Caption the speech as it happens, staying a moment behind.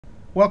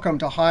Welcome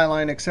to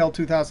Highline Excel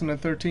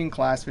 2013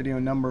 class video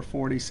number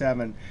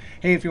 47.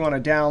 Hey, if you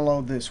want to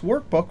download this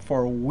workbook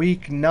for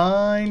week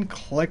 9,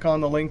 click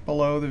on the link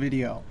below the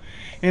video.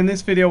 In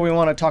this video, we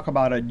want to talk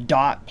about a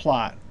dot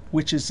plot,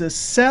 which is a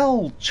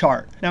cell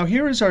chart. Now,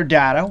 here is our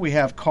data. We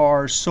have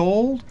cars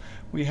sold.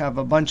 We have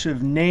a bunch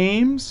of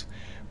names.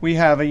 We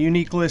have a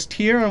unique list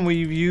here, and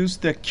we've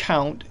used the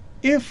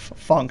COUNTIF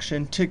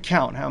function to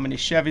count how many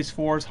Chevys,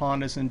 Fords,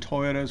 Hondas, and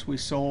Toyotas we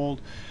sold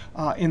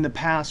in the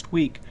past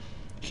week.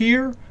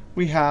 Here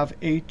we have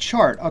a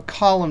chart, a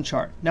column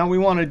chart. Now we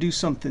want to do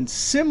something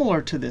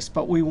similar to this,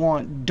 but we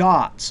want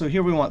dots. So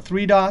here we want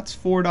 3 dots,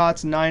 4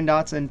 dots, 9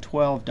 dots, and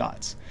 12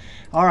 dots.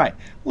 All right,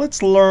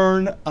 let's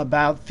learn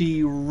about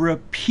the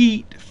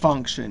repeat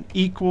function,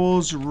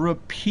 equals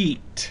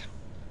repeat.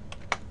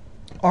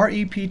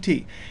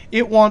 R-E-P-T.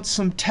 It wants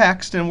some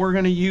text, and we're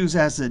going to use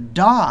as a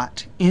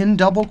dot in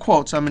double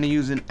quotes. I'm going to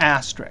use an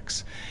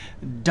asterisk.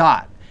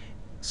 Dot.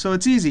 So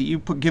it's easy. You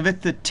give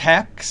it the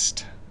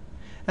text,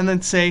 and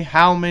then say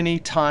how many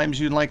times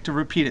you'd like to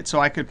repeat it. So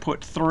I could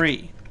put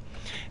 3,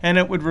 and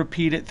it would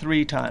repeat it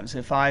 3 times.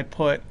 If I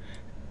put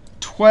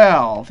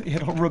 12,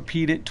 it'll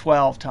repeat it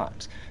 12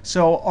 times.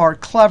 So our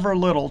clever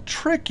little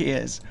trick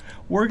is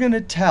we're going to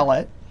tell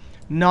it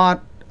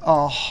not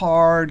a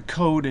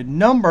hard-coded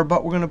number,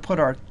 but we're going to put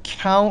our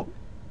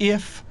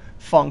COUNTIF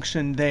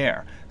function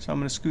there. So I'm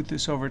going to scoot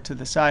this over to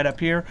the side up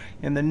here.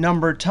 In the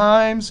number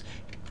times,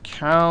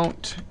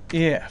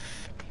 COUNTIF.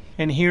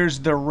 And here's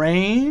the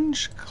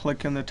range.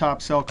 Click in the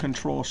top cell,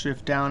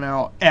 Control-Shift down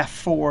arrow,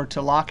 F4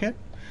 to lock it.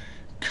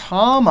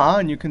 Comma,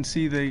 and you can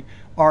see the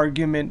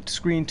argument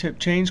screen tip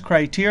change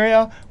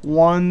criteria.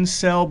 1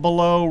 cell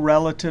below,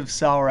 relative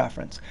cell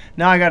reference.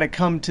 Now I got to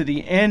come to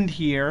the end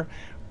here.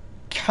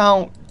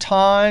 Count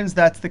times,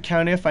 that's the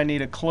COUNTIF. I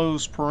need a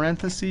closed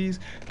parentheses.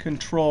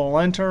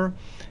 Control-Enter,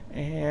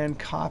 and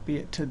copy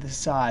it to the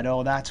side.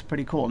 Oh, that's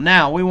pretty cool.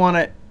 Now we want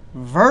it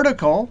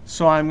vertical,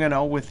 so I'm going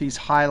to, with these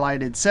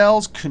highlighted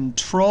cells,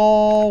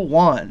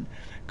 Control-1,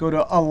 go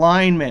to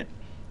Alignment,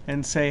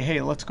 and say,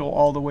 hey, let's go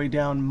all the way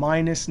down,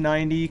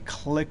 -90,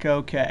 click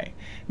OK.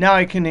 Now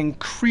I can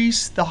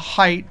increase the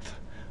height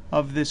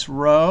of this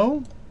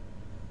row,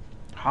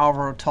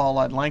 however tall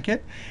I'd like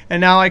it. And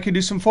now I can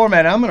do some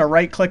formatting. I'm going to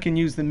right-click and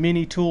use the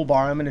mini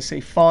toolbar. I'm going to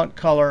say font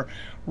color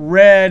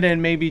red,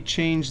 and maybe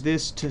change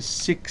this to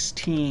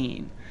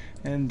 16.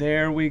 And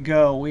there we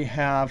go. We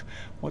have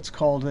what's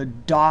called a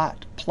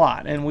dot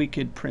plot. And we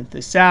could print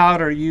this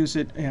out or use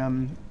it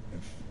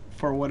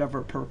for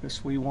whatever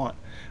purpose we want.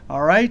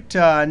 All right,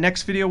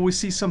 next video we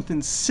see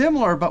something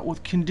similar, but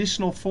with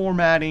conditional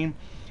formatting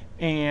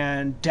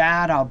and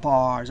data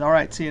bars. All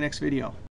right, see you next video.